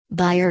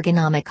Buy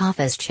ergonomic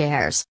office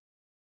chairs.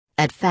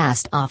 At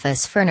Fast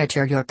Office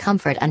Furniture, your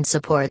comfort and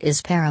support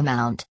is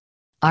paramount.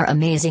 Our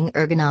amazing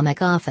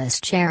ergonomic office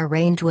chair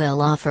range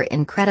will offer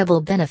incredible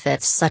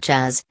benefits such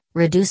as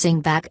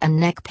reducing back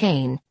and neck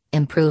pain,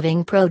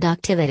 improving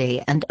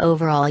productivity, and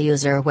overall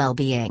user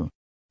well-being.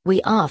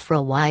 We offer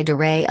a wide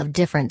array of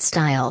different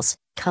styles,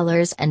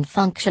 colors, and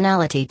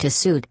functionality to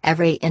suit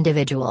every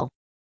individual.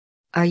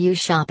 Are you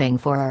shopping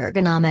for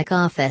ergonomic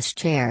office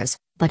chairs,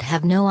 but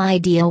have no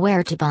idea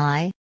where to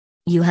buy?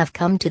 You have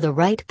come to the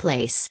right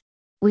place.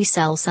 We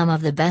sell some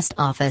of the best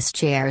office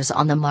chairs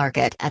on the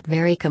market at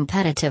very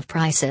competitive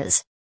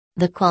prices.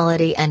 The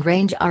quality and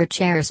range of our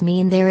chairs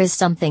mean there is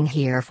something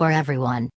here for everyone.